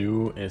wanted to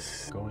do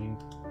is going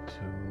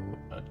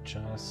to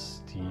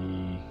adjust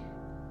the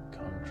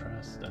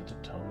contrast and the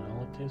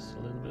tonalities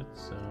a little bit.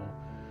 So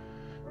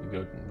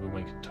we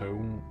make a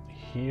tone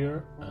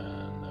here,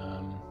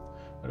 and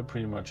what I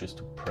pretty much is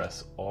to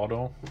press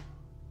auto,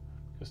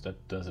 because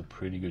that does a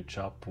pretty good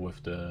job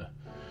with the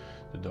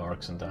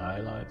darks and the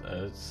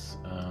highlights.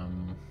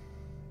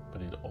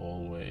 But it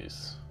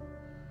always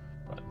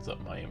brightens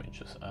up my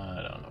images.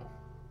 I don't know.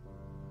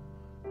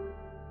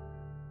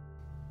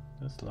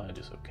 This light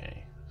is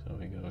okay, so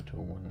we go to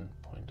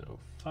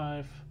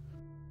 1.05.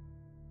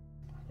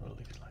 We'll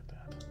leave it like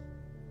that.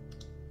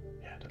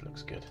 Yeah, that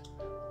looks good.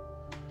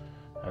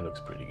 That looks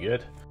pretty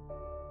good.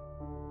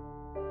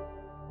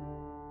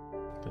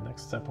 The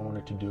next step I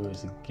wanted to do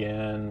is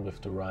again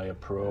with the Raya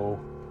Pro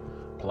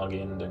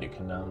plugin that you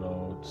can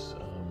download.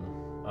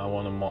 I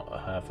want to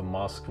have a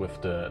mask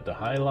with the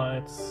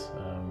highlights.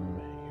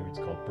 Here it's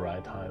called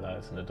Bright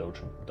Highlights in the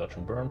Dodge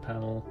and Burn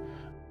panel.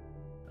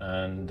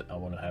 and I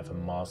want to have a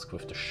mask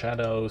with the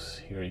shadows.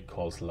 Here it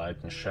calls light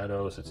and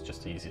shadows. It's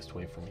just the easiest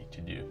way for me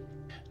to do.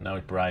 Now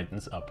it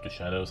brightens up the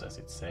shadows as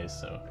it says,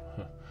 so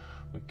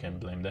we can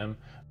blame them.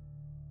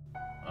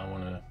 I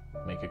want to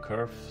make a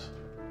curve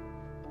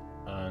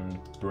and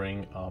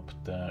bring up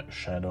the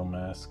shadow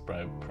mask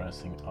by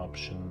pressing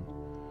Option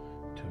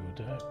to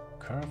the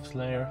curves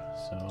layer,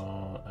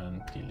 so,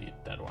 and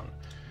delete that one.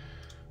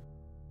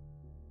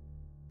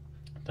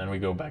 Then we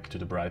go back to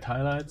the bright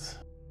highlights.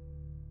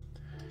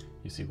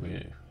 You see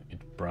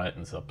it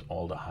brightens up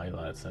all the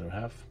highlights that we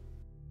have,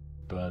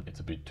 but it's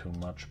a bit too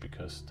much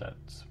because that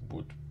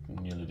would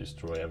nearly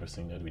destroy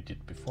everything that we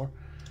did before.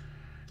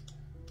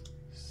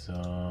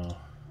 So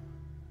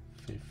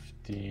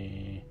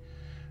 50,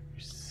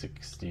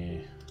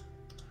 60,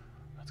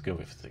 let's go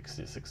with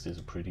 60. 60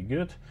 is pretty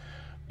good,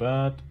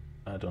 but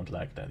I don't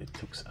like that it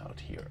took out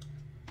here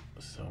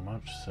so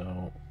much,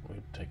 so we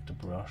take the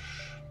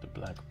brush, the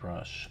black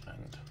brush,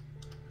 and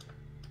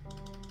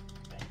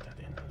paint that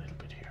in a little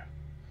bit here,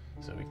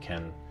 so we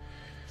can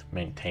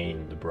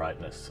maintain the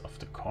brightness of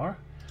the car.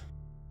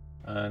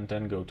 And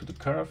then go to the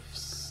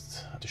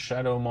curves, the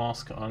shadow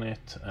mask on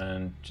it,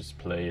 and just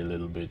play a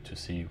little bit to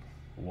see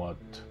what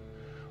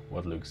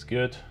looks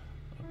good.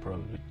 I'll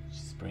probably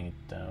just bring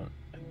it down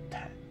a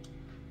tad,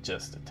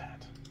 just a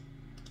tad.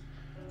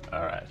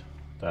 All right,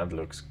 that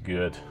looks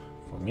good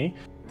for me.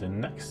 The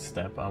next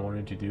step I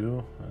wanted to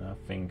do, and I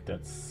think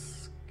that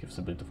gives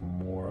a bit of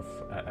more of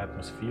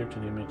atmosphere to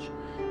the image,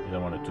 is I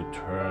wanted to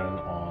turn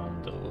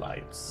on the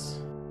lights.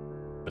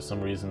 For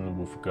some reason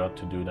we forgot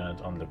to do that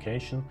on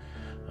location.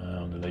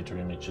 On the later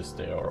images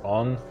they are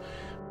on,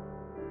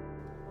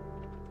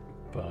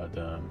 but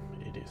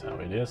it is how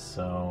it is,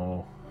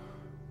 so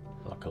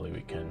luckily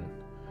we can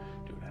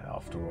do that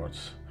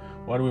afterwards.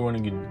 What we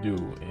want to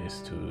do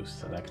is to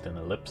select an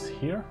ellipse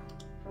here,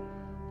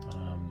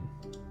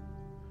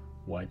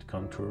 white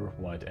contour,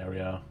 white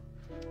area,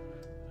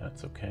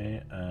 that's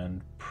okay,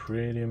 and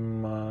pretty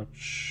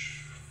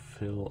much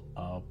fill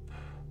up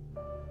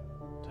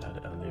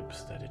that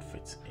ellipse that it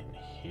fits in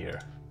here.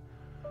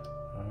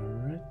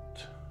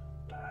 Alright,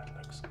 that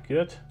looks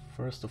good.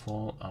 First of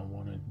all, I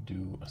want to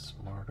do a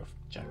smart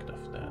object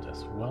of that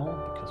as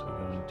well, because we're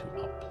going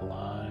to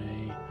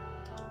apply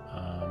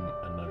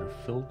another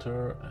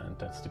filter, and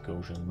that's the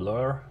Gaussian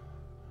blur.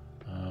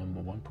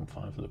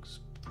 1.5 looks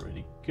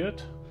pretty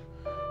good,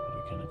 but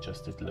we can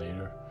adjust it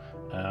later.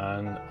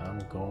 And I'm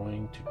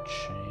going to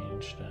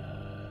change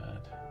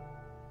that.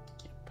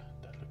 Yep,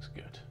 that looks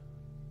good.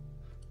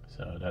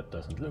 So that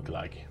doesn't look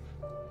like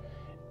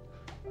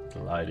the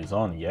light is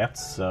on yet,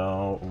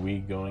 so we're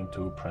going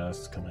to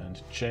press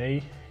Command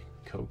J,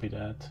 copy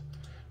that,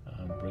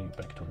 bring it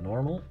back to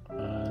normal,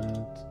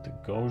 and the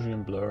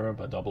Gaussian blur,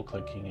 by double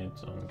clicking it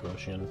on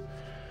Gaussian,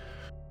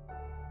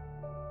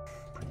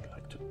 bring it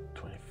like to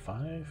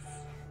 25,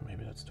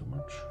 maybe that's too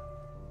much,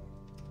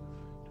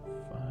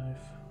 5,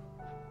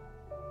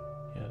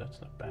 yeah,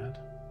 that's not bad.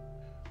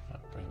 I'll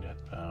bring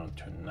that down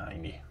to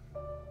 90.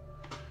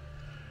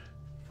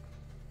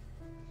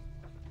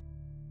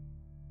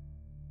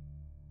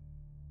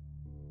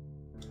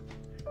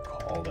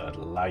 Call that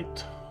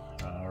light.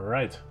 All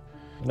right.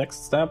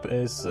 Next step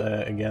is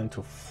again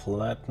to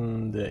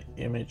flatten the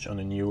image on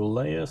a new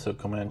layer. So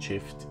Command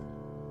Shift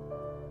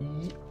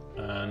E,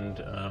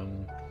 and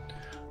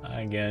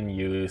again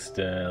use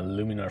the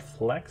luminar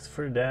flex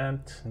for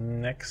that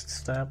next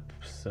step.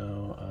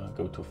 So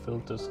go to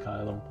Filters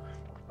column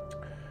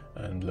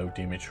and load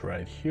the image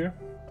right here.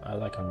 I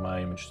like on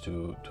my image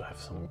to have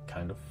some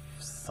kind of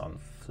sun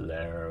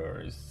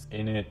flares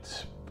in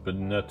it, but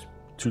not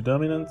too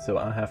dominant, so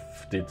I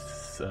have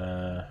this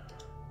I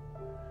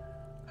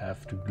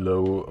have to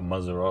glow a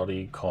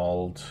Maserati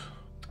called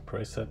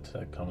preset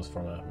that comes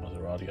from a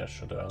Maserati I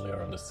shot earlier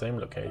on the same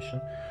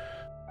location,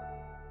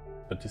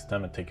 but this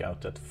time I take out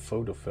that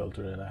photo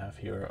filter that I have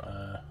here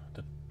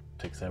that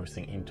takes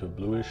everything into a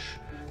bluish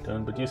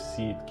tone, but you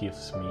see it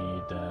gives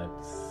me that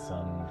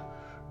sun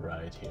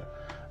right here.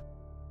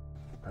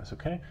 Press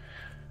OK,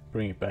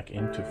 bring it back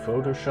into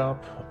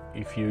Photoshop.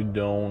 If you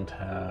don't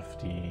have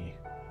the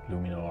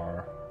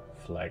luminar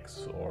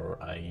flex or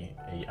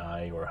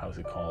AI, or how's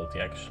it called, the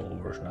actual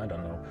version, I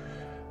don't know,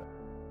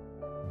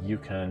 you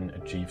can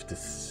achieve the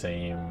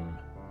same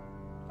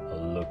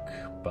look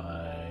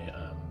by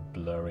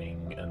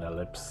blurring an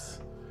ellipse.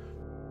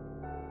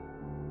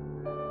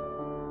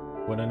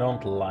 What I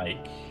don't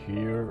like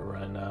here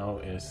right now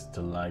is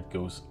the light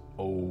goes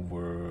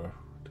over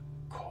the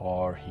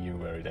car here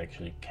where it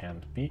actually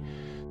can't be.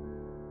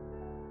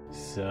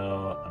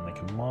 So I make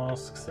a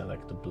mask,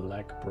 select the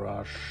black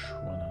brush,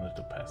 100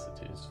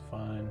 opacity is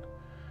fine,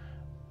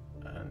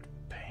 and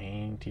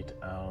paint it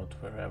out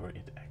wherever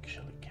it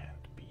actually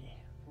can't be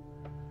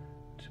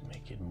to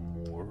make it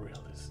more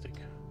realistic.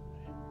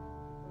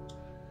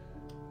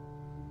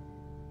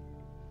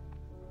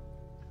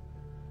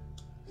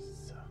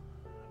 So,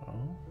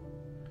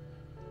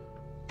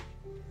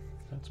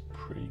 that's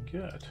pretty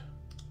good.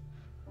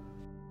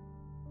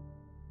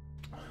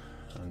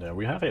 And there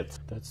we have it.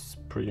 That's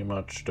pretty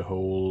much the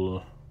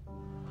whole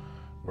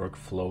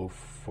workflow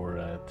for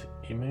that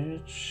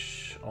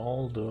image,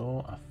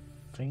 although I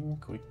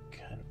think we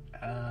can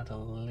add a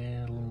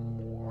little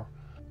more.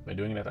 By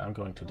doing that, I'm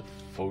going to the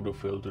photo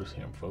filters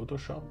here in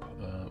Photoshop.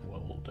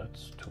 Well,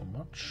 that's too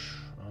much.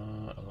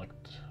 I like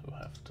to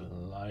have the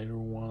lighter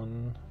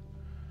one,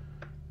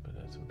 but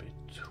that's a bit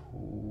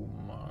too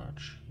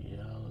much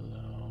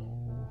yellow.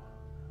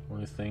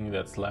 Only thing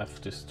that's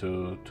left is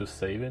to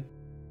save it.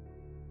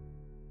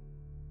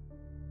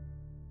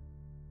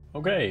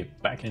 Okay,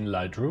 back in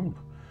Lightroom.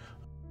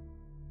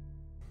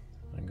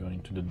 I'm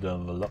going to the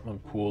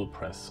development pool,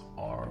 press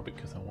R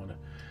because I want to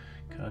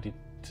cut it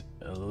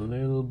a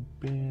little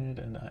bit,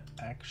 and I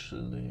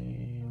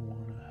actually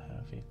want to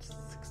have it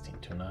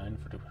 16:9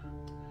 for the.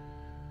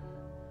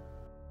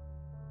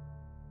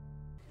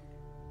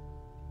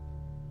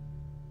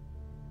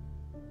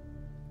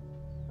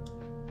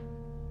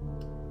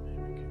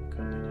 Maybe we can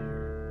cut it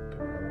here a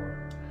bit more.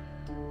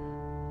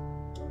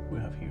 We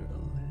have here a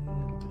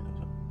little bit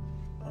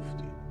of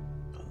the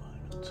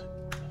alignment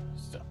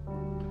stuff.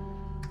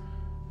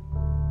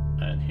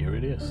 And here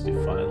it is, the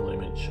final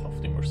image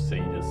of the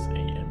Mercedes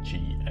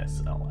AMG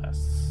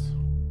SLS.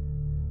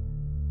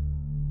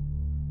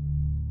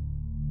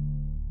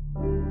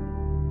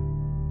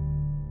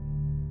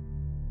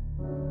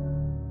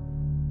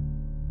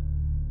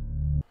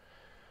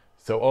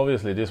 So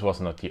obviously this was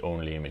not the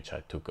only image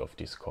I took of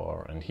this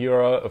car, and here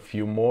are a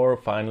few more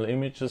final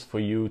images for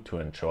you to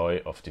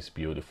enjoy of this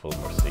beautiful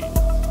Mercedes.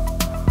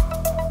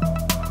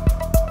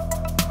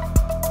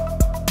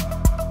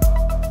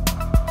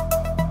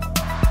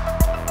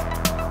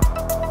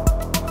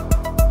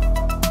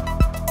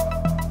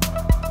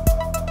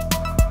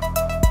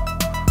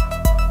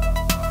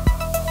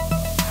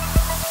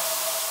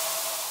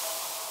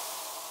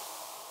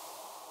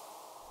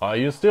 Are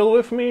you still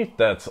with me?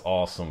 That's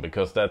awesome,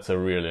 because that's a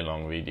really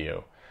long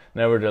video.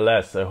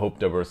 Nevertheless, I hope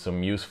there were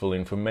some useful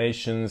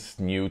informations,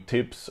 new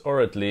tips, or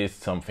at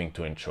least something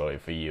to enjoy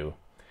for you.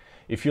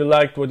 If you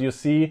liked what you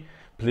see,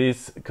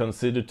 please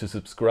consider to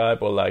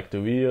subscribe or like the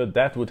video.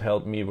 That would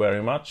help me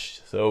very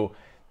much. So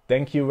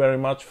thank you very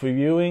much for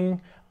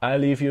viewing. I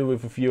leave you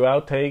with a few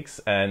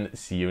outtakes and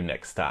see you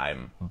next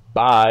time.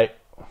 Bye!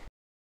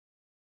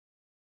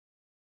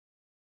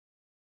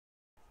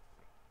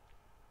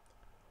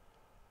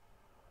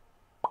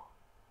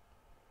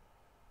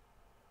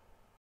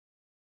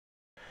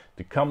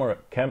 The camera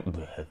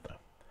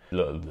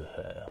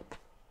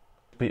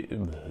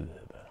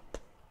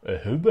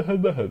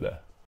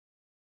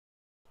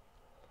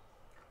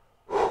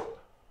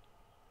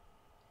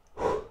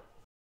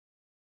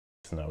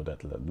now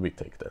that we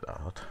take that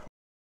out.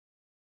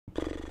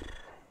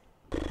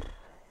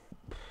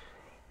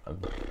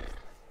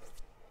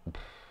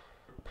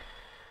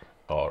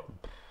 Or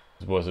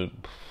was it?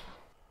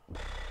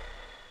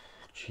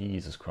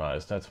 Jesus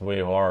Christ, that's way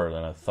harder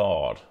than I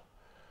thought.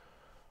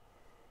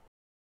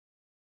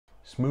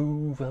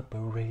 Smooth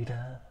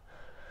operator,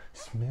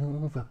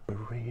 smooth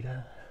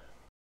operator.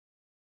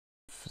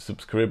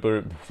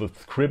 Subscriber.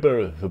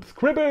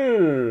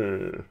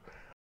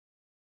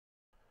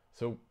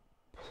 So,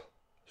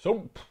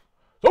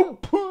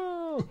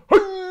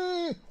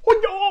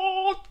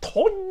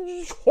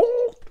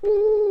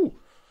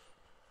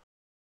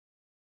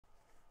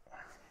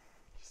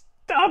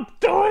 stop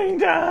doing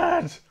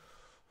that!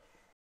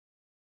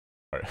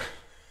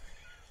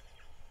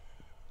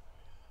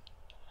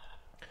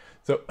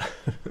 So,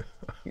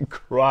 I'm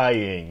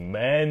crying,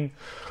 man.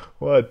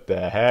 What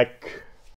the heck?